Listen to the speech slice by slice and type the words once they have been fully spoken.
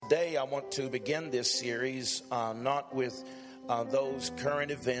Today I want to begin this series not with those current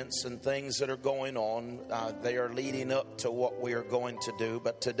events and things that are going on. They are leading up to what we are going to do.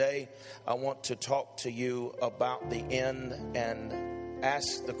 But today I want to talk to you about the end and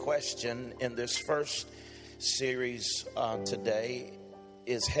ask the question in this first series today: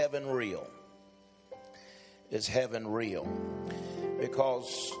 is heaven real? Is heaven real?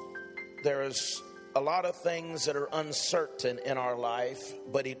 Because there is a lot of things that are uncertain in our life,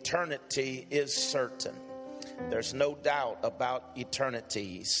 but eternity is certain. There's no doubt about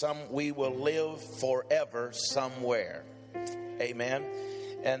eternity. We will live forever somewhere. Amen.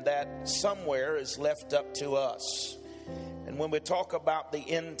 And that somewhere is left up to us. And when we talk about the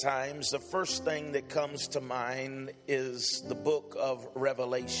end times, the first thing that comes to mind is the book of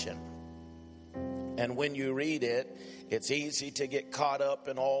Revelation. And when you read it, it's easy to get caught up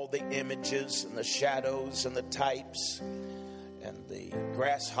in all the images and the shadows and the types and the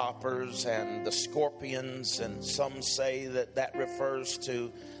grasshoppers and the scorpions. And some say that refers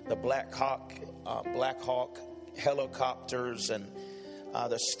to the Black Hawk helicopters, and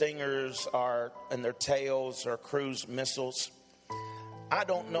the Stingers and their tails are cruise missiles. I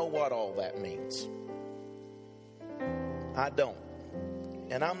don't know what all that means. I don't.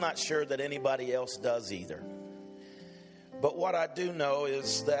 And I'm not sure that anybody else does either. But what I do know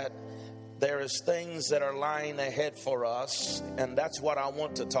is that there is things that are lying ahead for us, and that's what I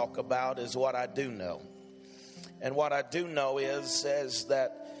want to talk about, is what I do know. And what I do know is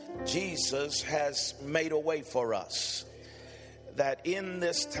that Jesus has made a way for us. That in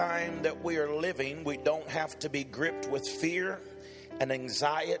this time that we are living, we don't have to be gripped with fear and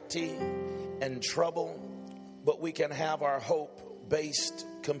anxiety and trouble, but we can have our hope based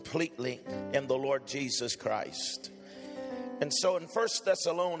completely in the Lord Jesus Christ. And so in 1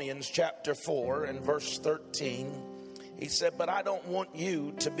 Thessalonians chapter 4 and verse 13, he said, "But I don't want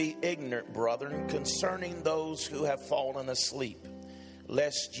you to be ignorant, brethren, concerning those who have fallen asleep,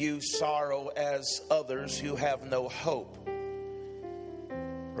 lest you sorrow as others who have no hope."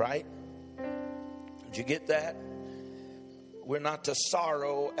 Right? Did you get that? We're not to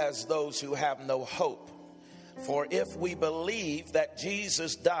sorrow as those who have no hope. For if we believe that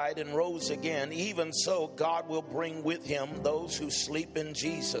Jesus died and rose again, even so God will bring with him those who sleep in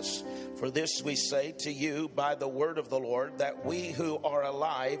Jesus. For this we say to you by the word of the Lord, that we who are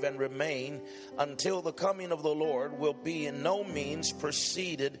alive and remain until the coming of the Lord will be in no means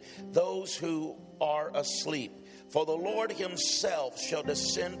preceded those who are asleep. For the Lord himself shall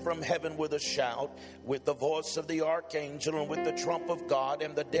descend from heaven with a shout, with the voice of the archangel, and with the trump of God,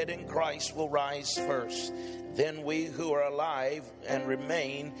 and the dead in Christ will rise first. Then we who are alive and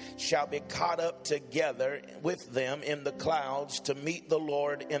remain shall be caught up together with them in the clouds to meet the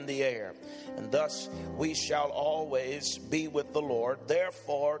Lord in the air. And thus we shall always be with the Lord.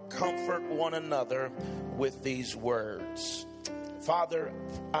 Therefore comfort one another with these words. Father,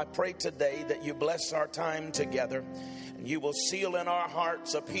 I pray today that you bless our time together, and you will seal in our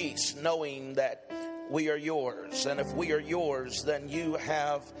hearts a peace, knowing that we are yours. And if we are yours, then you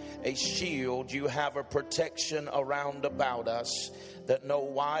have a shield, you have a protection around about us that no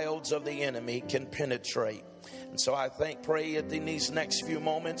wiles of the enemy can penetrate. And so I pray in these next few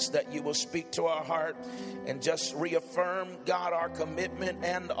moments that you will speak to our heart and just reaffirm, God, our commitment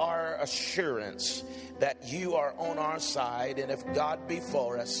and our assurance that you are on our side. And if God be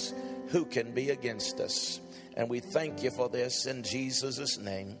for us, who can be against us? And we thank you for this in Jesus'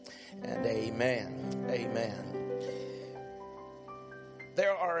 name, and amen. Amen.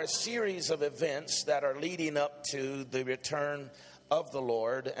 There are a series of events that are leading up to the return of the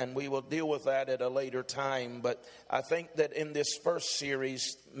Lord, and we will deal with that at a later time. But I think that in this first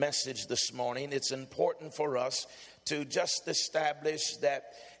series message this morning, it's important for us to just establish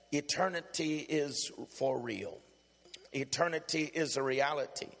that eternity is for real. Eternity is a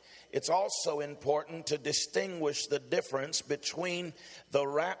reality. It's also important to distinguish the difference between the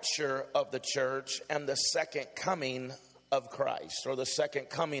rapture of the church and the second coming of Christ, or the second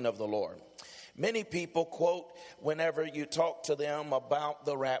coming of the Lord. Many people quote, whenever you talk to them about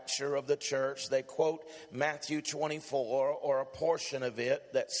the rapture of the church, they quote Matthew 24 or a portion of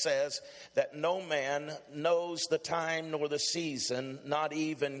it that says that no man knows the time nor the season, not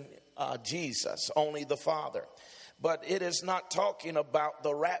even Jesus, only the Father. But it is not talking about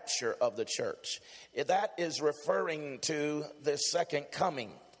the rapture of the church. That is referring to the second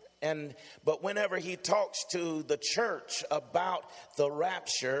coming. But whenever he talks to the church about the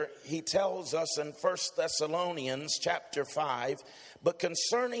rapture, he tells us in 1 Thessalonians chapter 5, but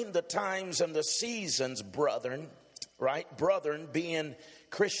concerning the times and the seasons, brethren, right? Brethren being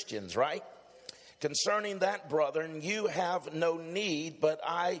Christians, right? Concerning that, brethren, you have no need, but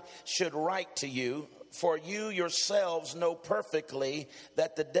I should write to you, for you yourselves know perfectly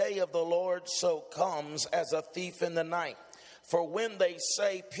that the day of the Lord so comes as a thief in the night. For when they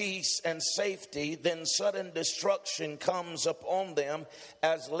say peace and safety, then sudden destruction comes upon them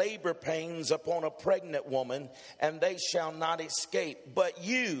as labor pains upon a pregnant woman, and they shall not escape. But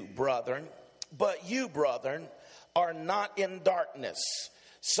you, brethren, are not in darkness,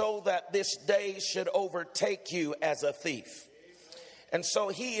 so that this day should overtake you as a thief. And so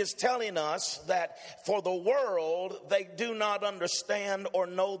he is telling us that for the world, they do not understand or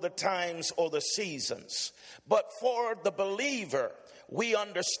know the times or the seasons. But for the believer, we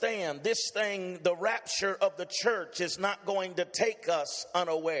understand this thing, the rapture of the church, is not going to take us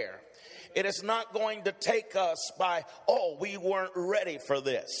unaware. It is not going to take us by, oh, we weren't ready for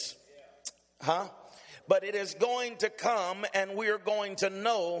this. But it is going to come, and we're going to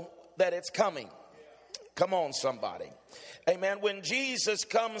know that it's coming. Come on, somebody. Amen. When Jesus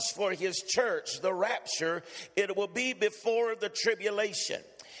comes for his church, the rapture, it will be before the tribulation.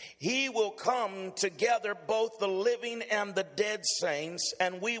 He will come together, both the living and the dead saints,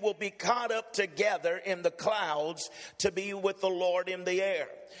 and we will be caught up together in the clouds to be with the Lord in the air.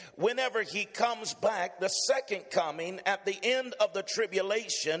 Whenever he comes back, the second coming at the end of the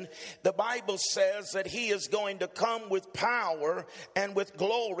tribulation, the Bible says that he is going to come with power and with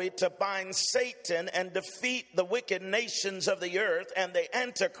glory to bind Satan and defeat the wicked nations of the earth and the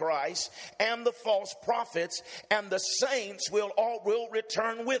Antichrist and the false prophets, and the saints will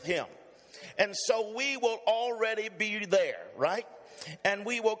return with him. And so we will already be there, right? And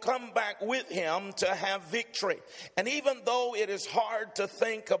we will come back with him to have victory. And even though it is hard to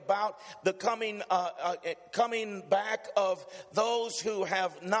think about the coming back of those who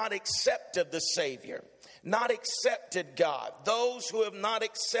have not accepted the Savior, not accepted God, those who have not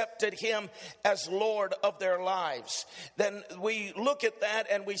accepted him as Lord of their lives, then we look at that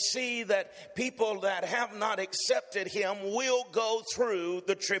and we see that people that have not accepted him will go through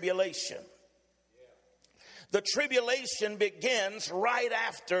the tribulation. The tribulation begins right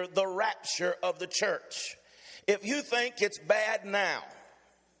after the rapture of the church. If you think it's bad now,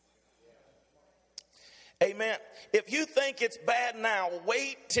 amen. If you think it's bad now,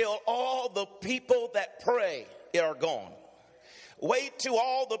 wait till all the people that pray are gone. Wait till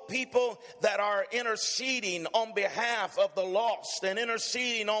all the people that are interceding on behalf of the lost and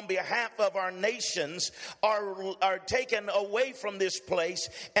interceding on behalf of our nations are taken away from this place,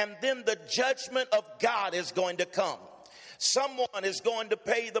 and then the judgment of God is going to come. Someone is going to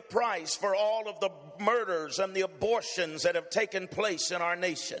pay the price for all of the murders and the abortions that have taken place in our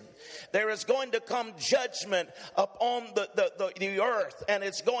nation. There is going to come judgment upon the earth, and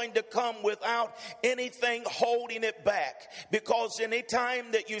it's going to come without anything holding it back. Because any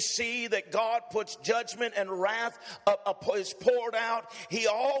time that you see that God puts judgment and wrath is poured out, he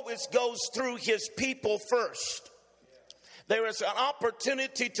always goes through his people first. There is an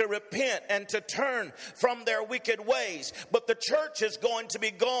opportunity to repent and to turn from their wicked ways. But the church is going to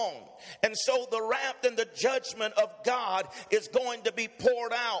be gone. And so the wrath and the judgment of God is going to be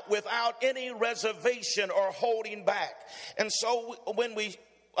poured out without any reservation or holding back. And so when we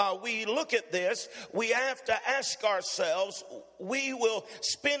look at this, we have to ask ourselves, we will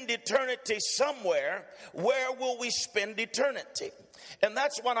spend eternity somewhere. Where will we spend eternity? And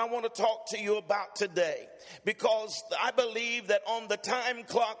that's what I want to talk to you about today, because I believe that on the time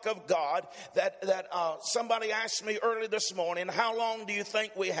clock of God, that somebody asked me early this morning, how long do you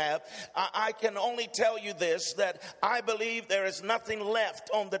think we have? I can only tell you this, that I believe there is nothing left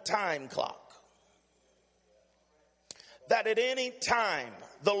on the time clock. That at any time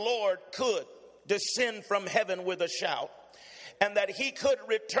the Lord could descend from heaven with a shout, and that he could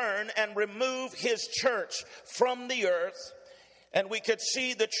return and remove his church from the earth, and we could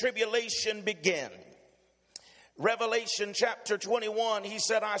see the tribulation begin. Revelation chapter 21, he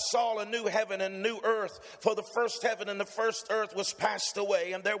said, I saw a new heaven and a new earth, for the first heaven and the first earth was passed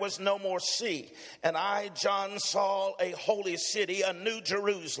away, and there was no more sea. And I, John, saw a holy city, a new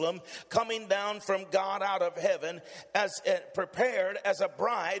Jerusalem, coming down from God out of heaven, as prepared as a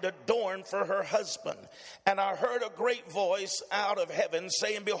bride adorned for her husband. And I heard a great voice out of heaven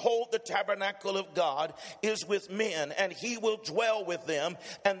saying, behold, the tabernacle of God is with men, and he will dwell with them,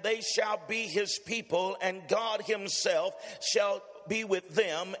 and they shall be his people, and God himself shall be with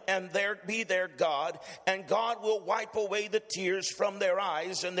them, and there be their God, and God will wipe away the tears from their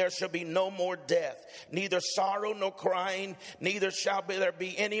eyes, and there shall be no more death, neither sorrow nor crying, neither shall there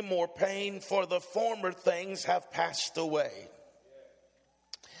be any more pain, for the former things have passed away.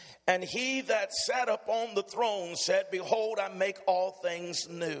 And he that sat upon the throne said, behold, I make all things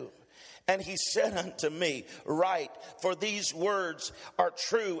new. And he said unto me, Write, for these words are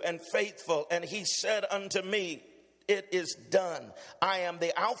true and faithful. And he said unto me, It is done. I am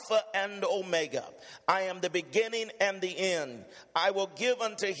the Alpha and Omega. I am the beginning and the end. I will give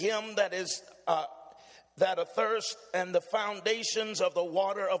unto him that is that athirst and the foundations of the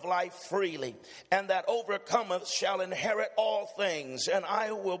water of life freely. And that overcometh shall inherit all things. And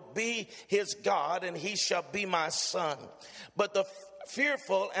I will be his God, and he shall be my son. But the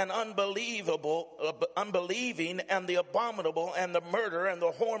fearful and unbelieving and the abominable and the murderer and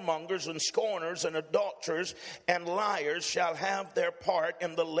the whoremongers and scorners and adulterers and liars shall have their part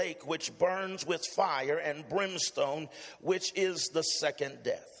in the lake which burns with fire and brimstone, which is the second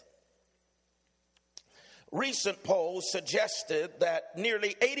death. Recent polls suggested that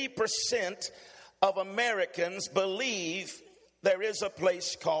nearly 80% of Americans believe there is a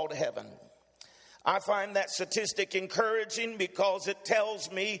place called heaven. I find that statistic encouraging because it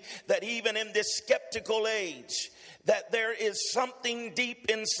tells me that even in this skeptical age, that there is something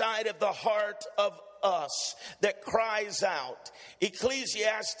deep inside of the heart of us that cries out.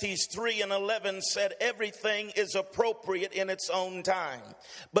 Ecclesiastes 3:11 said everything is appropriate in its own time.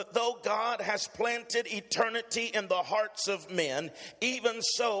 But though God has planted eternity in the hearts of men, even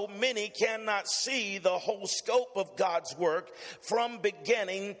so many cannot see the whole scope of God's work from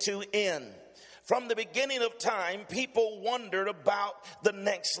beginning to end. From the beginning of time, people wondered about the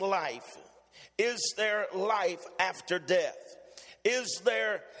next life. Is there life after death? Is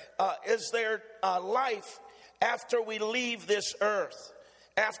there life after we leave this earth,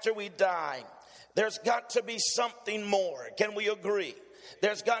 after we die? There's got to be something more. Can we agree?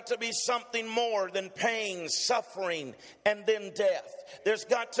 There's got to be something more than pain, suffering, and then death. There's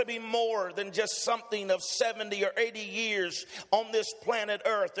got to be more than just something of 70 or 80 years on this planet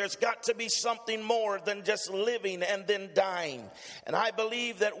Earth. There's got to be something more than just living and then dying. And I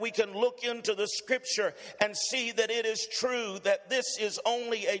believe that we can look into the scripture and see that it is true that this is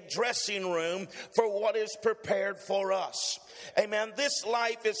only a dressing room for what is prepared for us. Amen. This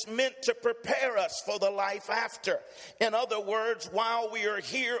life is meant to prepare us for the life after. In other words, while we are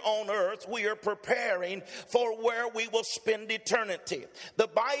here on earth, we are preparing for where we will spend eternity. The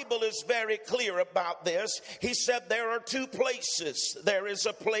Bible is very clear about this. He said there are two places. There is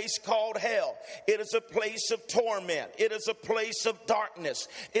a place called hell. It is a place of torment. It is a place of darkness.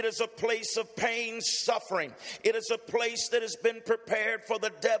 It is a place of pain, suffering. It is a place that has been prepared for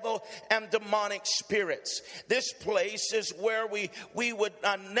the devil and demonic spirits. This place is where we would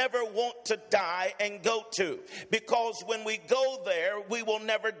never want to die and go to, because when we go there, we will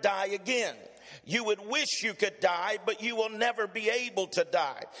never die again. You would wish you could die, but you will never be able to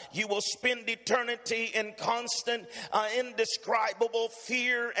die. You will spend eternity in constant, indescribable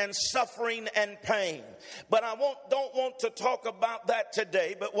fear and suffering and pain. But I don't want to talk about that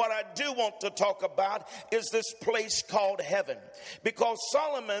today. But what I do want to talk about is this place called heaven. Because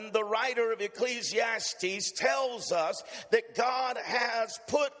Solomon, the writer of Ecclesiastes, tells us that God has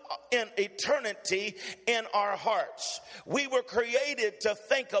put in eternity in our hearts. We were created to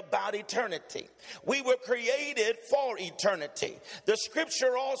think about eternity. We were created for eternity. The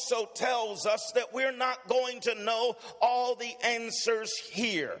scripture also tells us that we're not going to know all the answers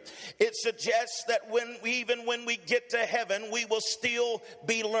here. It suggests that even when we get to heaven, we will still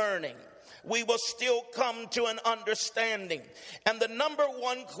be learning. We will still come to an understanding. And the number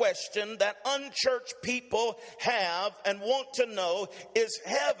one question that unchurched people have and want to know is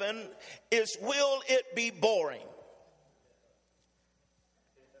will it be boring?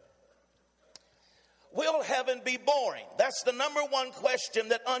 Will heaven be boring? That's the number one question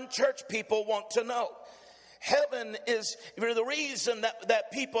that unchurched people want to know. Heaven is, the reason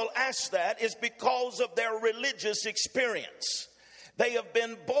that people ask that is because of their religious experience. They have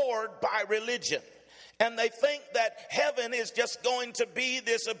been bored by religion. And they think that heaven is just going to be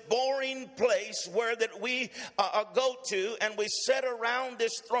this boring place where that we go to and we sit around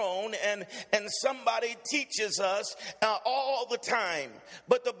this throne and somebody teaches us all the time.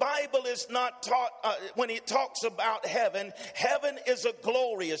 But the Bible is not taught, when it talks about heaven, heaven is a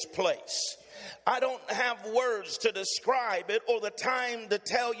glorious place. I don't have words to describe it or the time to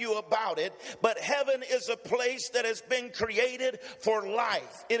tell you about it, but heaven is a place that has been created for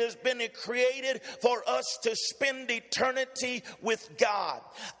life. It has been created for us to spend eternity with God.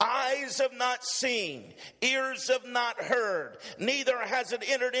 Eyes have not seen, ears have not heard, neither has it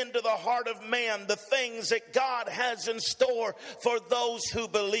entered into the heart of man the things that God has in store for those who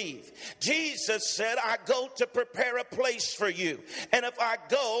believe. Jesus said, I go to prepare a place for you, and if I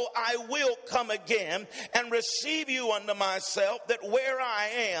go, I will come come again and receive you unto myself, that where I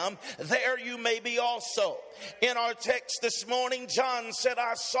am, there you may be also. In our text this morning, John said,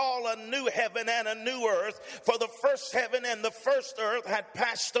 I saw a new heaven and a new earth, for the first heaven and the first earth had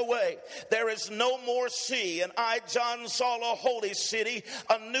passed away. There is no more sea. And I, John, saw a holy city,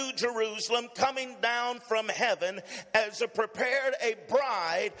 a new Jerusalem, coming down from heaven, as prepared a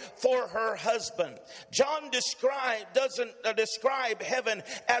bride for her husband. John doesn't describe heaven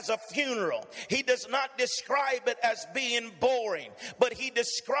as a funeral. He does not describe it as being boring, but he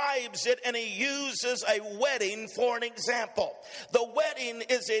describes it, and he uses a wedding for an example. The wedding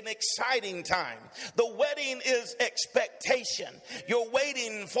is an exciting time. The wedding is expectation. You're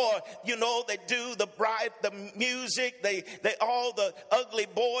waiting for, they do the bride, the music, they all the ugly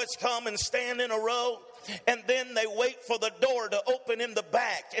boys come and stand in a row. And then they wait for the door to open in the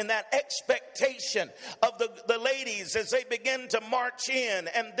back, and that expectation of the ladies as they begin to march in,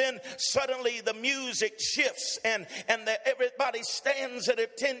 and then suddenly the music shifts and everybody stands at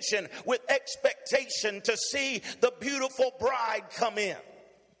attention with expectation to see the beautiful bride come in.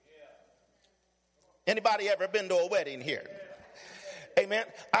 Anybody ever been to a wedding here? Amen.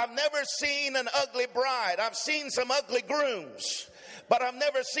 I've never seen an ugly bride. I've seen some ugly grooms, but I've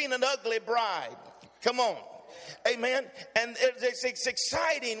never seen an ugly bride. Come on. Amen. And it's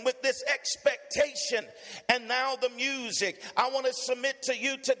exciting with this expectation. And now the music. I want to submit to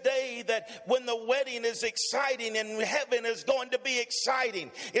you today that when the wedding is exciting and heaven is going to be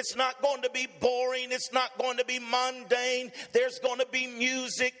exciting, it's not going to be boring. It's not going to be mundane. There's going to be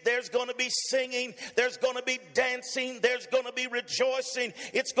music. There's going to be singing. There's going to be dancing. There's going to be rejoicing.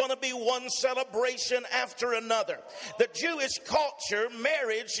 It's going to be one celebration after another. The Jewish culture,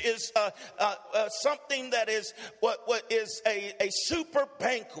 marriage is something that is what is a super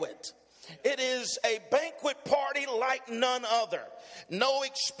banquet. It is a banquet party like none other. No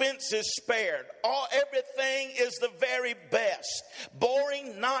expense is spared. Everything is the very best.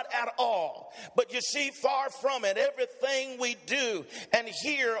 Boring, not at all. But you see, far from it. Everything we do and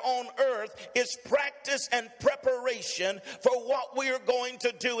here on earth is practice and preparation for what we are going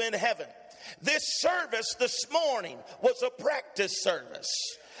to do in heaven. This service this morning was a practice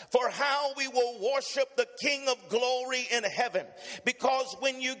service for how we will worship the King of glory in heaven. Because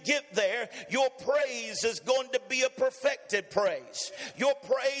when you get there, your praise is going to be a perfected praise. Your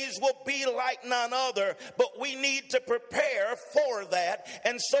praise will be like none other, but we need to prepare for that.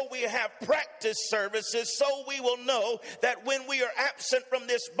 And so we have practice services so we will know that when we are absent from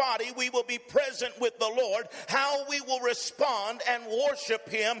this body, we will be present with the Lord, how we will respond and worship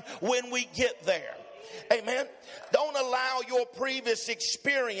Him when we get there. Amen. Don't allow your previous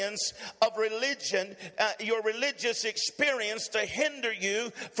experience of religion, your religious experience, to hinder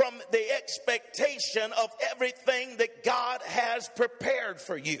you from the expectation of everything that God has prepared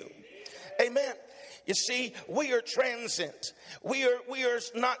for you. Amen. You see, we are transient. We are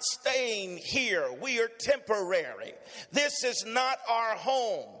not staying here. We are temporary. This is not our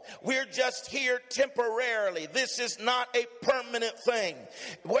home. We're just here temporarily. This is not a permanent thing.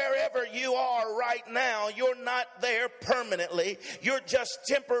 Wherever you are right now, you're not there permanently. You're just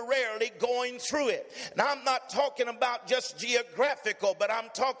temporarily going through it. Now, I'm not talking about just geographical, but I'm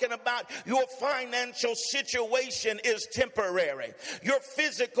talking about your financial situation is temporary. Your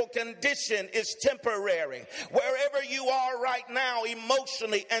physical condition is temporary. Wherever you are right now,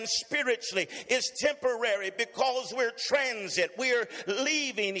 emotionally and spiritually, is temporary, because we're transit. We're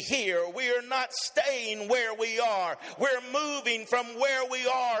leaving here. We are not staying where we are. We're moving from where we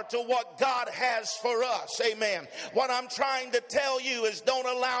are to what God has for us. Amen. What I'm trying to tell you is, don't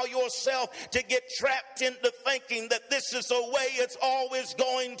allow yourself to get trapped into thinking that this is the way it's always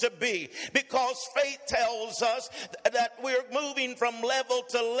going to be, because faith tells us that we're moving from level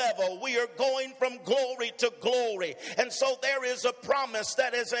to level. We are going from glory to glory. And so there is a promise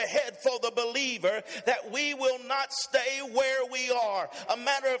that is ahead for the believer, that we will not stay where we are. A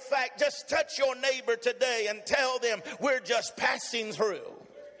matter of fact, just touch your neighbor today and tell them, we're just passing through.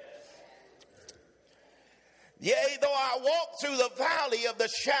 Yea, though I walk through the valley of the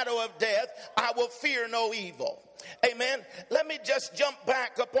shadow of death, I will fear no evil. Amen. Let me just jump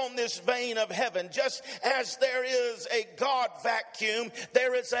back upon this vein of heaven. Just as there is a God vacuum,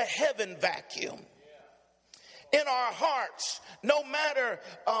 there is a heaven vacuum. In our hearts, no matter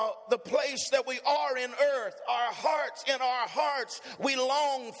the place that we are in earth, in our hearts, we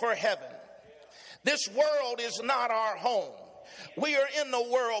long for heaven. This world is not our home. We are in the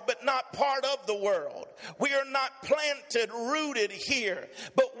world, but not part of the world. We are not planted, rooted here,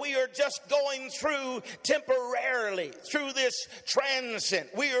 but we are just going through temporarily, through this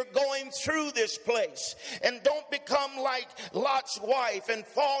transit. We are going through this place. And don't become like Lot's wife and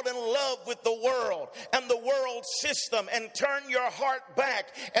fall in love with the world and the world system and turn your heart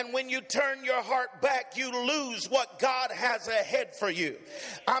back. And when you turn your heart back, you lose what God has ahead for you.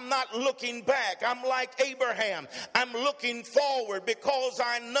 I'm not looking back. I'm like Abraham. I'm looking forward because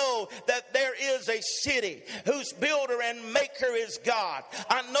I know that there is a city whose builder and maker is God.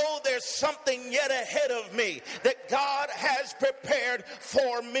 I know there's something yet ahead of me that God has prepared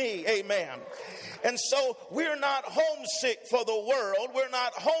for me. Amen. And so we're not homesick for the world. We're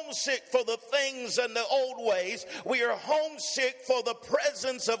not homesick for the things and the old ways. We are homesick for the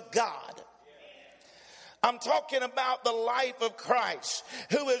presence of God. I'm talking about the life of Christ,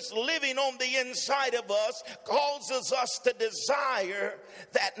 who is living on the inside of us, causes us to desire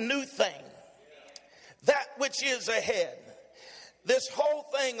that new thing, that which is ahead. This whole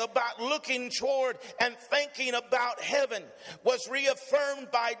thing about looking toward and thinking about heaven was reaffirmed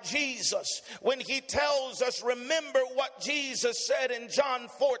by Jesus when he tells us, remember what Jesus said in John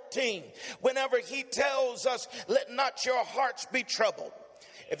 14, whenever he tells us, let not your hearts be troubled.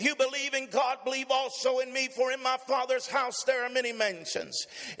 If you believe in God, believe also in me, for in my Father's house there are many mansions.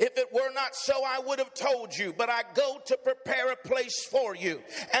 If it were not so, I would have told you, but I go to prepare a place for you.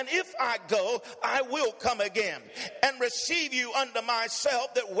 And if I go, I will come again and receive you unto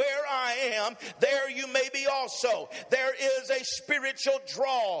myself, that where I am, there you may be also. There is a spiritual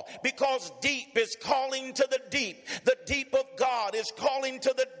draw, because deep is calling to the deep. The deep of God is calling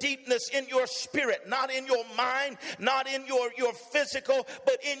to the deepness in your spirit, not in your mind, not in your physical,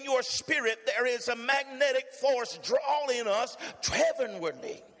 but in your spirit. There is a magnetic force drawing us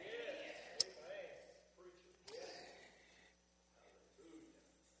heavenwardly.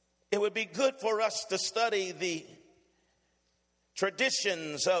 It would be good for us to study the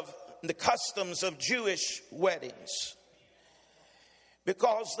traditions of the customs of Jewish weddings,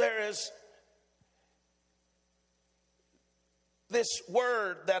 because there is this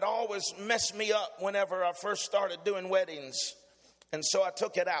word that always messed me up whenever I first started doing weddings. And so I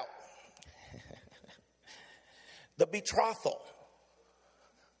took it out. The betrothal.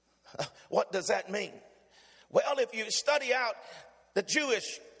 What does that mean? Well, if you study out the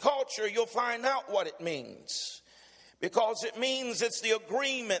Jewish culture, you'll find out what it means. Because it means it's the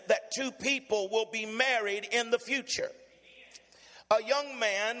agreement that two people will be married in the future. A young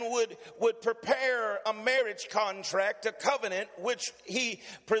man would prepare a marriage contract, a covenant, which he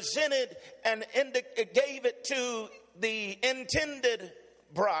presented and gave it to the intended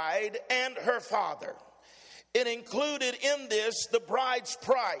bride and her father. It included in this the bride's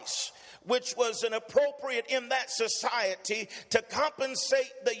price, which was an appropriate in that society to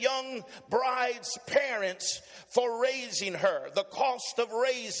compensate the young bride's parents for raising her, the cost of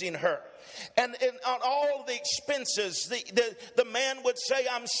raising her. And on all the expenses, the man would say,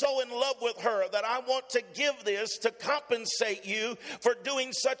 I'm so in love with her that I want to give this to compensate you for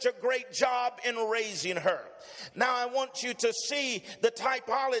doing such a great job in raising her. Now I want you to see the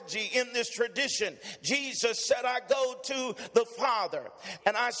typology in this tradition. Jesus said, I go to the Father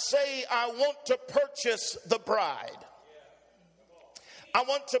and I say, I want to purchase the bride. I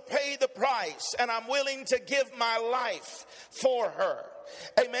want to pay the price, and I'm willing to give my life for her.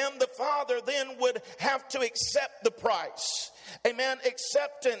 Amen. The Father then would have to accept the price. Amen.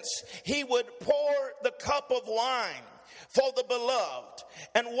 Acceptance. He would pour the cup of wine for the beloved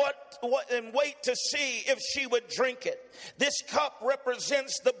and wait to see if she would drink it. This cup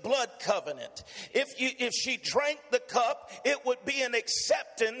represents the blood covenant. If she drank the cup, it would be an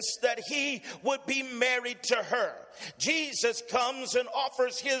acceptance that he would be married to her. Jesus comes and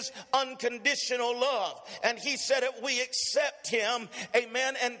offers his unconditional love. And he said, if we accept him,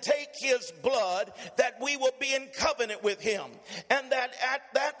 amen, and take his blood, that we will be in covenant with him. And that at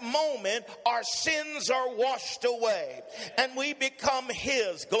that moment, our sins are washed away. And we become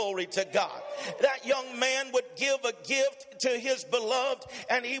his, glory to God. That young man would give a gift to his beloved,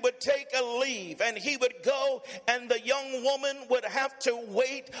 and he would take a leave, and he would go, and the young woman would have to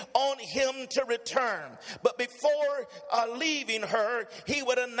wait on him to return. But before leaving her, he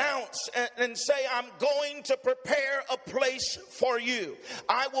would announce and say, I'm going to prepare a place for you.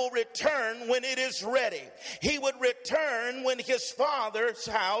 I will return when it is ready. He would return when his father's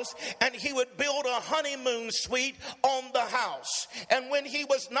house, and he would build a honeymoon suite on the house. And when when he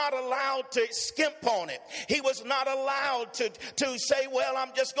was not allowed to skimp on it. He was not allowed to say, well,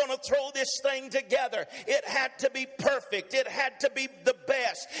 I'm just going to throw this thing together. It had to be perfect. It had to be the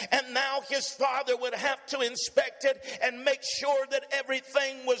best. And now his father would have to inspect it and make sure that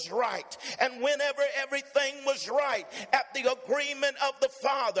everything was right. And whenever everything was right, at the agreement of the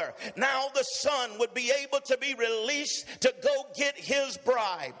father, now the son would be able to be released to go get his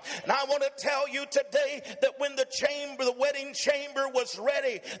bride. And I want to tell you today that when the wedding chamber was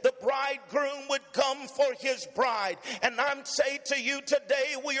ready, the bridegroom would come for his bride. And I'm saying to you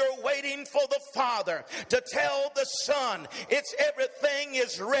today, we are waiting for the father to tell the son, everything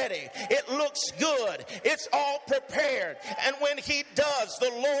is ready. It looks good. It's all prepared. And when he does,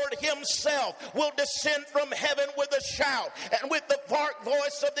 the Lord himself will descend from heaven with a shout and with the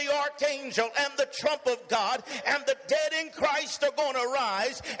voice of the archangel and the trump of God, and the dead in Christ are going to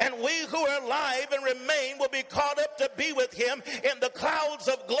rise, and we who are alive and remain will be caught up to be with him in the clouds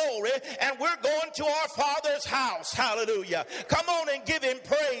of glory, and we're going to our Father's house. Hallelujah. Come on and give him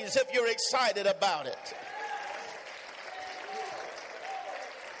praise if you're excited about it.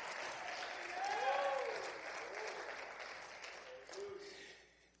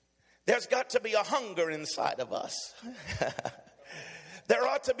 There's got to be a hunger inside of us. There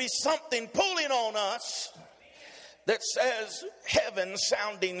ought to be something pulling on us that says heaven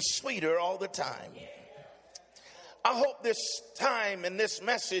sounding sweeter all the time. I hope this time and this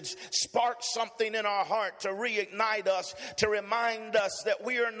message sparks something in our heart to reignite us, to remind us that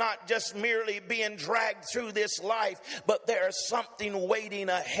we are not just merely being dragged through this life, but there is something waiting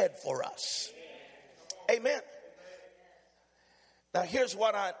ahead for us. Amen. Now, here's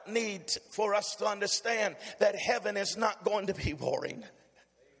what I need for us to understand, that heaven is not going to be boring.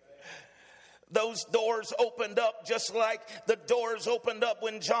 Those doors opened up just like the doors opened up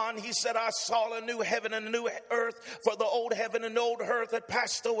when John, he said, I saw a new heaven and a new earth, for the old heaven and the old earth had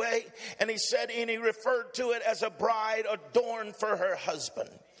passed away. And he said, and he referred to it as a bride adorned for her husband.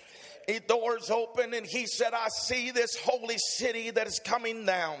 Doors open, and he said, I see this holy city that is coming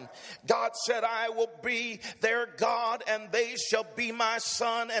down. God said, I will be their God, and they shall be my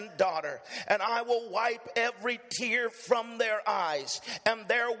son and daughter. And I will wipe every tear from their eyes. And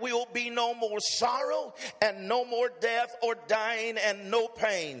there will be no more sorrow, and no more death or dying, and no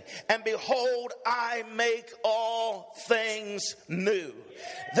pain. And behold, I make all things new.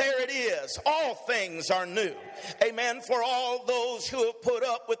 There it is. All things are new. Amen. For all those who have put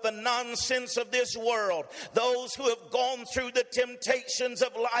up with the nonsense of this world, those who have gone through the temptations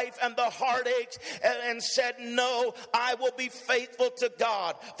of life and the heartaches and said, no, I will be faithful to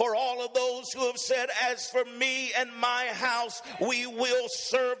God. For all of those who have said, as for me and my house, we will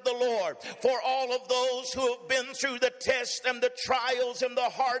serve the Lord. For all of those who have been through the tests and the trials and the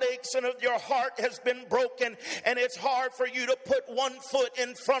heartaches, and if your heart has been broken and it's hard for you to put one foot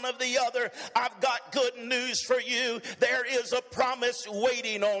in front of the other, I've got good news for you. There is a promise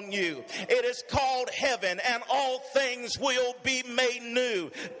waiting on you. It is called heaven, and all things will be made new.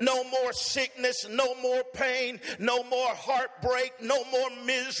 No more sickness, no more pain, no more heartbreak, no more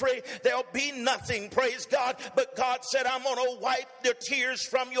misery. There'll be nothing, praise God. But God said, I'm going to wipe the tears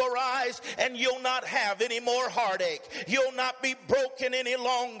from your eyes, and you'll not have any more heartache. You'll not be broken any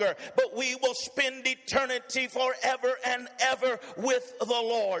longer, but we will spend eternity forever and ever with the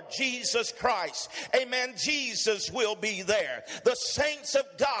Lord Jesus Christ. Amen. Jesus will be there. The saints of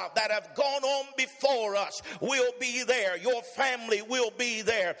God that have gone on before us will be there. Your family will be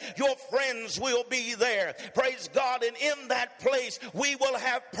there. Your friends will be there. Praise God. And in that place, we will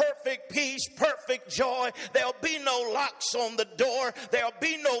have perfect peace, perfect joy. There'll be no locks on the door. There'll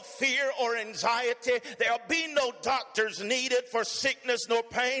be no fear or anxiety. There'll be no doctors needed for sickness nor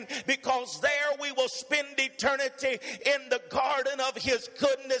pain, because there we will spend eternity in the garden of his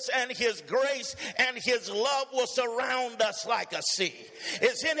goodness and his grace, and his love will surround us like a sea.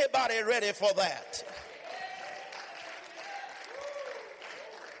 Is anybody ready for that?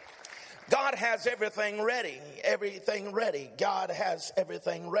 God has everything ready. Everything ready. God has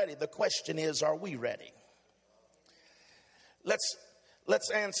everything ready. The question is, are we ready?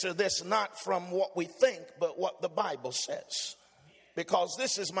 Let's answer this not from what we think, but what the Bible says. Because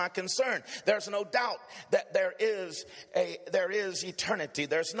this is my concern. There's no doubt that there is eternity.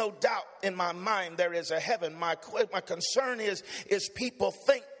 There's no doubt in my mind there is a heaven. My concern is people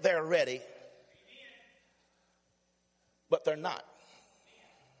think they're ready, but they're not.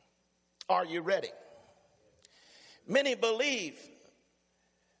 Are you ready? Many believe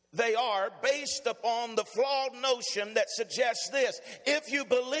they are, based upon the flawed notion that suggests this: if you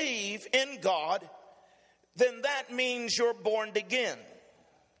believe in God, then that means you're born again.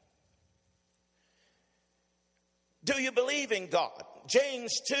 Do you believe in God?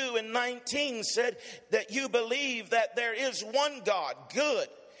 James 2:19 said that you believe that there is one God. Good.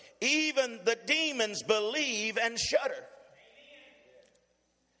 Even the demons believe and shudder.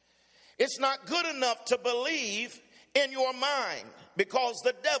 It's not good enough to believe in your mind, because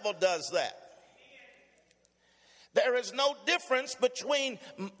the devil does that. There is no difference between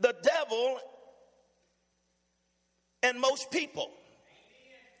the devil and most people.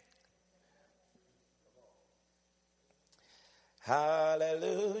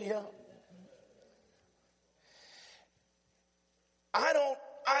 Hallelujah. I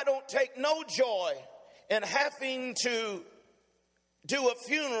don't take no joy in having to do a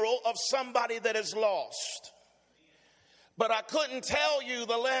funeral of somebody that is lost. But I couldn't tell you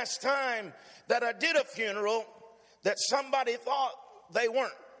the last time that I did a funeral that somebody thought they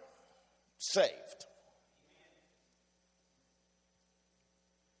weren't saved.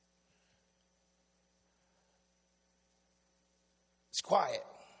 It's quiet.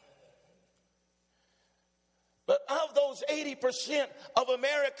 But of those 80% of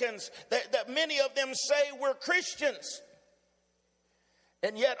Americans, that many of them say we're Christians,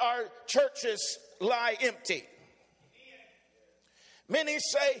 and yet our churches lie empty. Many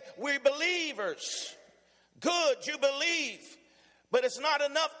say we're believers. Good, you believe, but it's not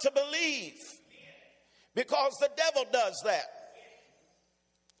enough to believe, because the devil does that.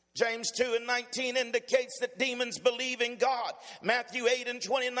 James 2:19 indicates that demons believe in God. Matthew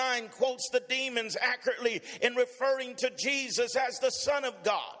 8:29 quotes the demons accurately in referring to Jesus as the Son of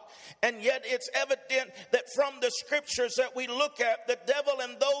God. And yet it's evident that from the scriptures that we look at, the devil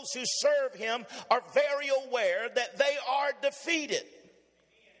and those who serve him are very aware that they are defeated.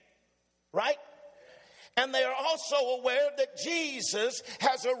 Right? And they are also aware that Jesus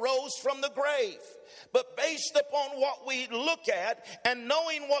has arose from the grave. But based upon what we look at and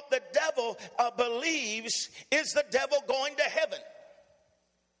knowing what the devil believes, is the devil going to heaven?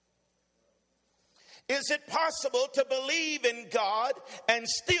 Is it possible to believe in God and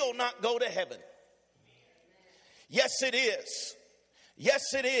still not go to heaven? Yes, it is. Yes,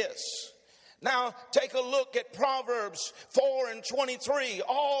 it is. Now, take a look at Proverbs 4:23.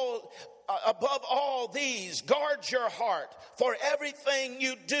 Above all these, guard your heart, for everything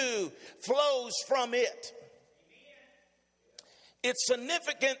you do flows from it. It's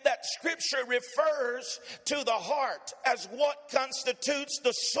significant that Scripture refers to the heart as what constitutes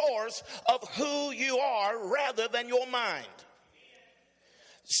the source of who you are rather than your mind.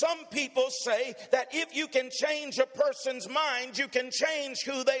 Some people say that if you can change a person's mind, you can change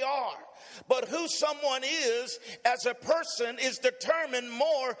who they are. But who someone is as a person is determined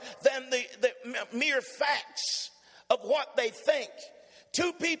more than the mere facts of what they think.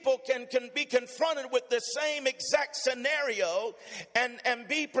 Two people can be confronted with the same exact scenario and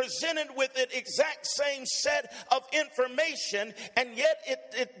be presented with the exact same set of information, and yet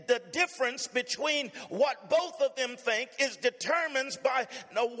the difference between what both of them think is determined by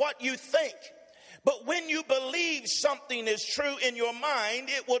what you think. But when you believe something is true in your mind,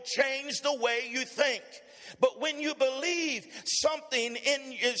 it will change the way you think. But when you believe something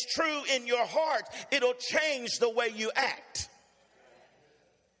is true in your heart, it'll change the way you act.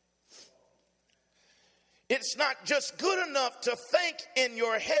 It's not just good enough to think in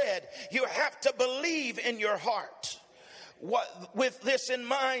your head. You have to believe in your heart. With this in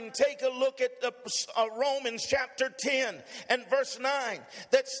mind, take a look at Romans chapter 10 and verse 9.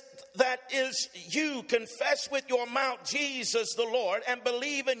 That is, you confess with your mouth Jesus the Lord and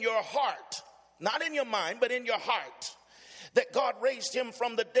believe in your heart, not in your mind, but in your heart, that God raised him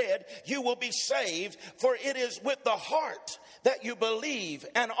from the dead, you will be saved. For it is with the heart that you believe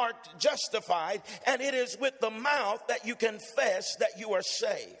and are justified, and it is with the mouth that you confess that you are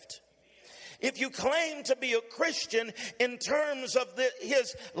saved. If you claim to be a Christian in terms of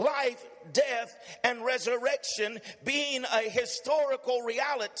his life, death, and resurrection being a historical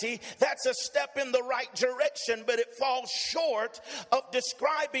reality, that's a step in the right direction, but it falls short of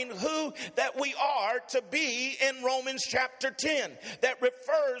describing who that we are to be in Romans chapter 10. That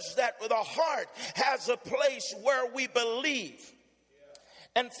refers that the heart has a place where we believe.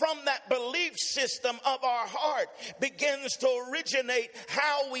 And from that belief system of our heart begins to originate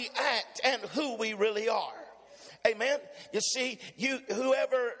how we act and who we really are. Amen. You see,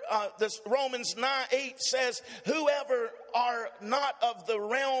 this Romans 9:8 says, whoever are not of the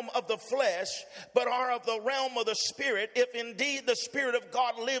realm of the flesh, but are of the realm of the Spirit, if indeed the Spirit of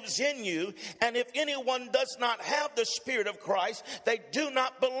God lives in you, and if anyone does not have the Spirit of Christ, they do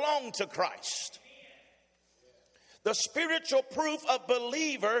not belong to Christ. The spiritual proof of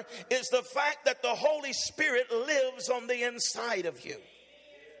believer is the fact that the Holy Spirit lives on the inside of you.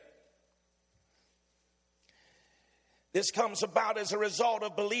 This comes about as a result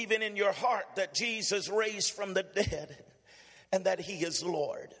of believing in your heart that Jesus raised from the dead and that he is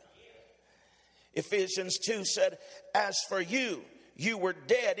Lord. Ephesians 2 said, as for you, you were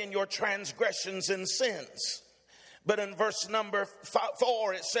dead in your transgressions and sins. But in verse number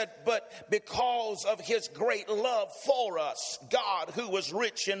 4, it said, but because of his great love for us, God, who was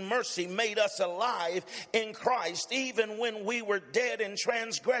rich in mercy, made us alive in Christ, even when we were dead in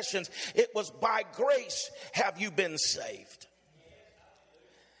transgressions. It was by grace have you been saved.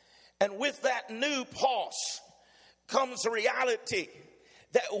 And with that new pause comes the reality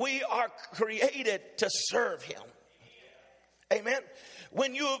that we are created to serve him. Amen.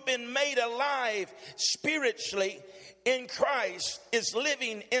 When you have been made alive spiritually in Christ is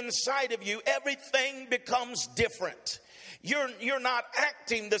living inside of you, everything becomes different. You're not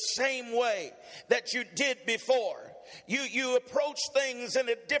acting the same way that you did before. You approach things in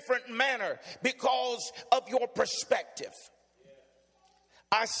a different manner because of your perspective.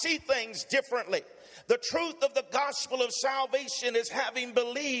 I see things differently. The truth of the gospel of salvation is, having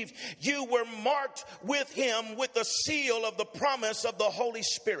believed, you were marked with him with the seal of the promise of the Holy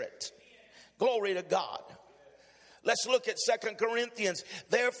Spirit. Glory to God. Let's look at 2 Corinthians.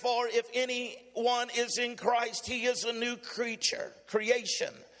 Therefore, if anyone is in Christ, he is a new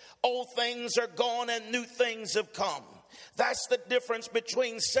creation. Old things are gone and new things have come. That's the difference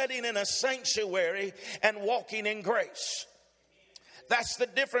between sitting in a sanctuary and walking in grace. That's the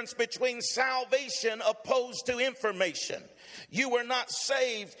difference between salvation opposed to information. You were not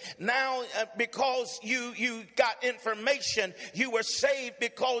saved now because you got information. You were saved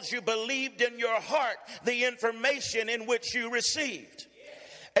because you believed in your heart the information in which you received.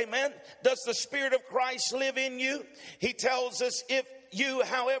 Amen. Does the Spirit of Christ live in you? He tells us, if you,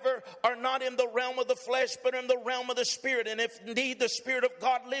 however, are not in the realm of the flesh, but in the realm of the Spirit. And if indeed the Spirit of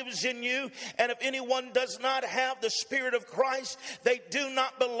God lives in you, and if anyone does not have the Spirit of Christ, they do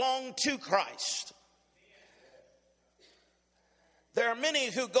not belong to Christ. There are many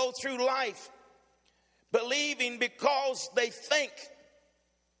who go through life believing because they think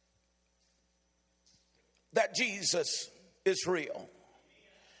that Jesus is real.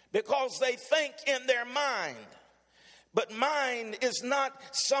 Because they think in their mind. But mind is not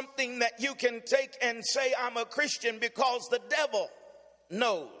something that you can take and say, I'm a Christian, because the devil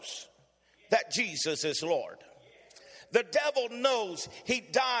knows that Jesus is Lord. The devil knows he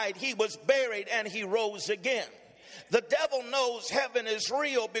died, he was buried, and he rose again. The devil knows heaven is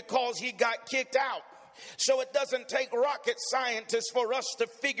real because he got kicked out. So it doesn't take rocket scientists for us to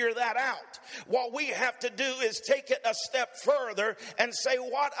figure that out. What we have to do is take it a step further and say,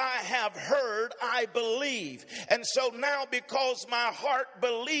 what I have heard, I believe. And so now, because my heart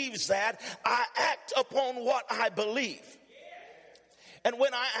believes that, I act upon what I believe. And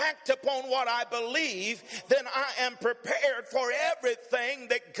when I act upon what I believe, then I am prepared for everything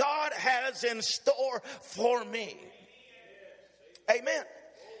that God has in store for me. Amen.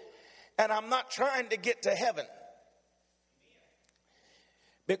 And I'm not trying to get to heaven,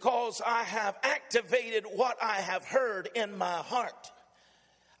 because I have activated what I have heard in my heart.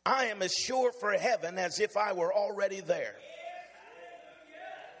 I am as sure for heaven as if I were already there.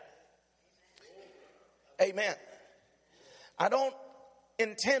 Amen. I don't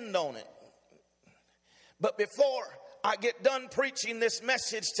intend on it. But before I get done preaching this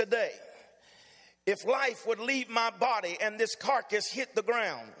message today, if life would leave my body and this carcass hit the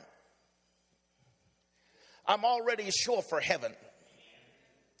ground, I'm already sure for heaven.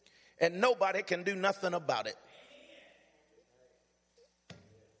 And nobody can do nothing about it.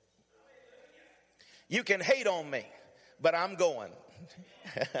 You can hate on me, but I'm going.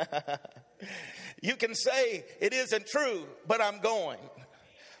 You can say it isn't true, but I'm going.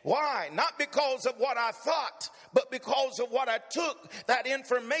 Why? Not because of what I thought, but because of what I took that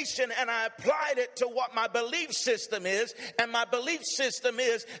information and I applied it to what my belief system is. And my belief system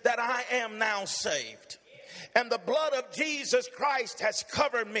is that I am now saved. And the blood of Jesus Christ has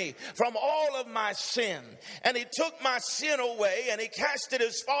covered me from all of my sin. And he took my sin away and he cast it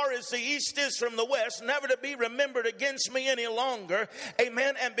as far as the east is from the west, never to be remembered against me any longer.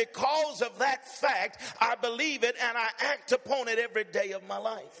 Amen. And because of that fact, I believe it and I act upon it every day of my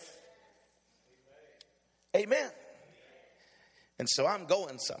life. Amen. And so I'm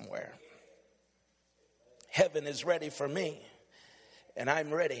going somewhere. Heaven is ready for me, and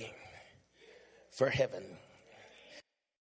I'm ready for heaven.